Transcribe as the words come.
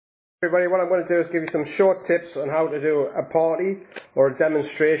Everybody, what I'm going to do is give you some short tips on how to do a party or a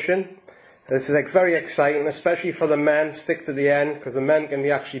demonstration. This is very exciting, especially for the men. Stick to the end, because the men can be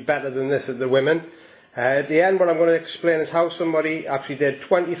actually better than this at the women. At the end, what I'm going to explain is how somebody actually did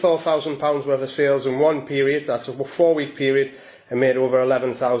 £24,000 worth of sales in one period. That's a 4-week period, and made over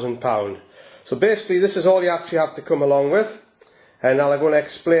 £11,000. So basically, this is all you actually have to come along with. And now I'm going to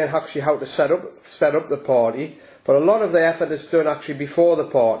explain actually how to set up the party. But a lot of the effort is done actually before the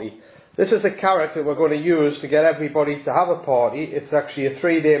party. This is the carrot that we're going to use to get everybody to have a party. It's actually a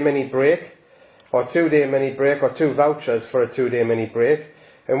 3-day mini break, or 2-day mini break, or 2 vouchers for a 2-day mini break.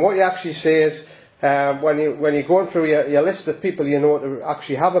 And what you actually say is, when you're going through your list of people you know to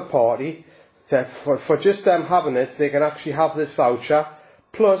actually have a party, for just them having it, they can actually have this voucher,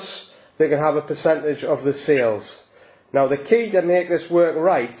 plus they can have a percentage of the sales. Now the key to make this work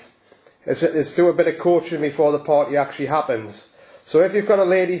right is do a bit of coaching before the party actually happens. So if you've got a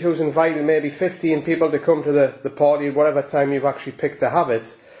lady who's invited maybe 15 people to come to the party, whatever time you've actually picked to have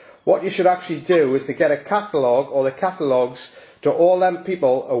it, what you should actually do is to get a catalogue or the catalogues to all them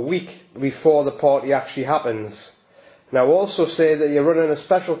people a week before the party actually happens. Now also say that you're running a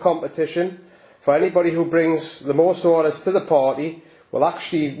special competition for anybody who brings the most orders to the party will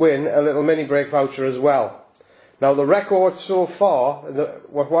actually win a little mini break voucher as well. Now the record so far,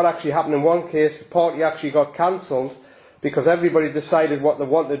 what actually happened in one case, the party actually got cancelled because everybody decided what they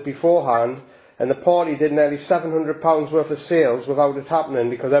wanted beforehand, and the party did nearly £700 worth of sales without it happening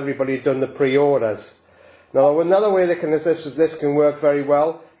because everybody had done the pre-orders. Now another way this can work very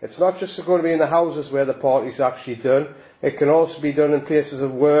well, it's not just going to be in the houses where the party's actually done, it can also be done in places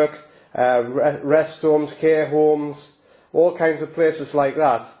of work, rest homes, care homes, all kinds of places like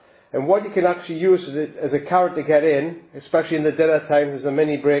that. And what you can actually use as a carrot to get in, especially in the dinner times, is a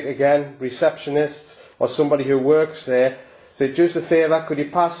mini break again, receptionists or somebody who works there. So do us a favour, could you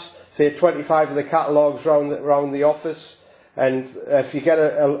pass, say, 25 of the catalogues round the office, and if you get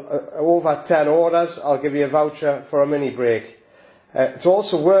over 10 orders, I'll give you a voucher for a mini break. It's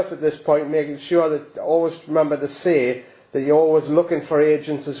also worth at this point making sure that, always remember to say that you're always looking for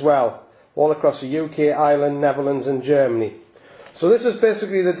agents as well, all across the UK, Ireland, Netherlands and Germany. So this is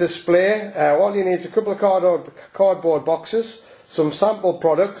basically the display. All you need is a couple of cardboard boxes, some sample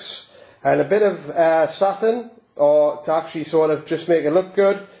products, and a bit of satin, or to actually sort of just make it look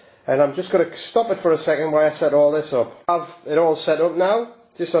good. And I'm just going to stop it for a second while I set all this up. I have it all set up now,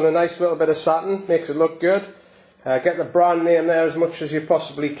 just on a nice little bit of satin, makes it look good. Get the brand name there as much as you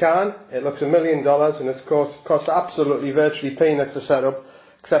possibly can. It looks $1 million, and it's cost absolutely virtually peanuts to set up,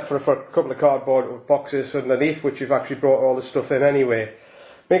 except for a couple of cardboard boxes underneath, which you've actually brought all the stuff in anyway.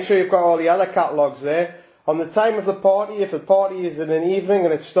 Make sure you've got all the other catalogues there. On the time of the party, if the party is in an evening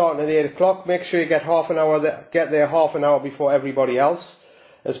and it's starting at 8 o'clock, make sure you get there half an hour before everybody else.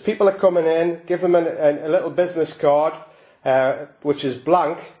 As people are coming in, give them a little business card, which is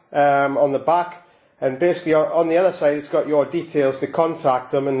blank on the back, and basically on the other side it's got your details to contact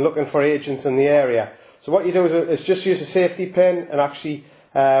them and looking for agents in the area. So what you do is just use a safety pin and actually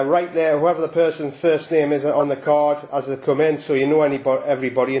right there, whoever the person's first name is on the card as they come in, so you know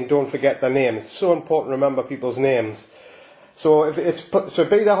everybody, and don't forget their name. It's so important to remember people's names. So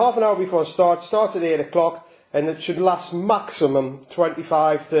be there half an hour before it starts at 8 o'clock, and it should last maximum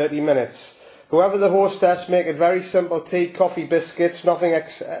 25-30 minutes. Whoever the hostess, make it very simple: tea, coffee, biscuits, nothing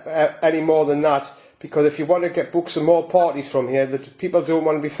any more than that. Because if you want to book some more parties from here, people don't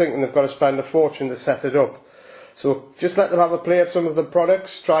want to be thinking they've got to spend a fortune to set it up. So just let them have a play of some of the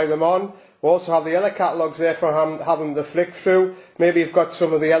products, try them on. We'll also have the other catalogues there for having to flick through. Maybe you've got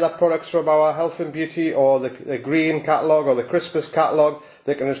some of the other products from our health and beauty, or the green catalogue, or the Christmas catalogue,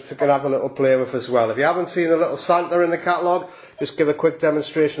 they can have a little play with as well. If you haven't seen the little Santa in the catalogue, just give a quick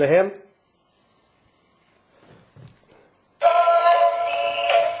demonstration of him.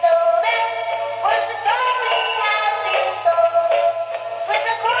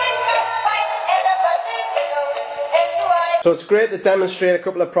 So it's great to demonstrate a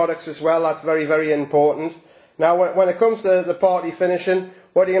couple of products as well. That's very, very important. Now when it comes to the party finishing,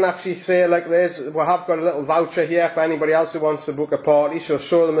 what you can actually say like this, we have got a little voucher here for anybody else who wants to book a party, so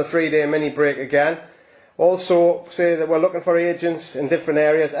show them a 3-day mini break again. Also say that we're looking for agents in different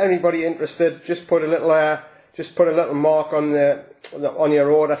areas. Anybody interested, just put a little mark on your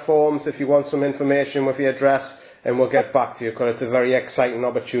order forms if you want some information with your address, and we'll get back to you, because it's a very exciting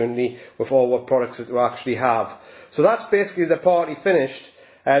opportunity with all the products that we actually have. So that's basically the party finished.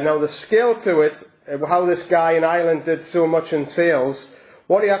 Now the skill to it, how this guy in Ireland did so much in sales,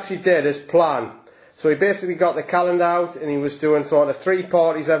 what he actually did is plan. So he basically got the calendar out, and he was doing sort of 3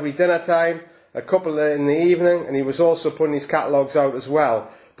 parties every dinner time, a couple in the evening, and he was also putting his catalogues out as well.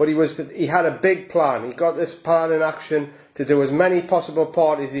 but he had a big plan. He got this plan in action to do as many possible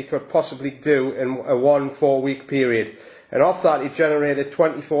parties he could possibly do in a 1 4-week period. And off that he generated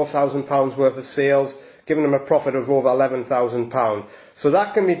 £24,000 worth of sales, giving him a profit of over £11,000. So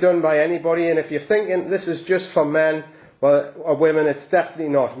that can be done by anybody, and if you're thinking this is just for men or women, it's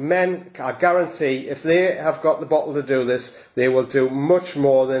definitely not. Men, I guarantee, if they have got the bottle to do this, they will do much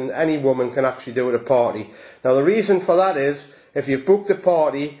more than any woman can actually do at a party. Now the reason for that is, if you've booked a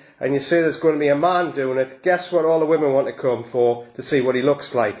party and you say there's going to be a man doing it, guess what all the women want to come for? To see what he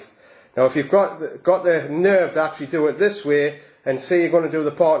looks like. Now if you've got the nerve to actually do it this way, and say you're going to do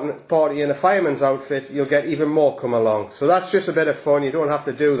the party in a fireman's outfit, you'll get even more come along. So that's just a bit of fun, you don't have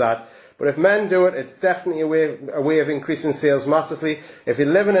to do that. But if men do it, it's definitely a way of increasing sales massively. If you're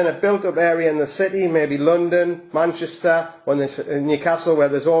living in a built-up area in the city, maybe London, Manchester, or Newcastle, where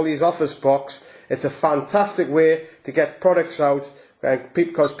there's all these office blocks, it's a fantastic way to get products out,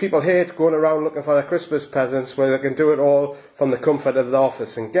 because people hate going around looking for their Christmas presents, where they can do it all from the comfort of the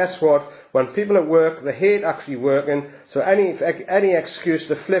office. And guess what? When people at work, they hate actually working, so any excuse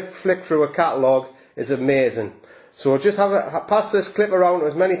to flick through a catalogue is amazing. So just pass this clip around to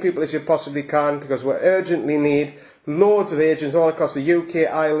as many people as you possibly can, because we urgently need loads of agents all across the UK,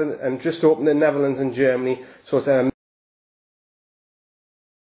 Ireland, and just opened in Netherlands and Germany. So it's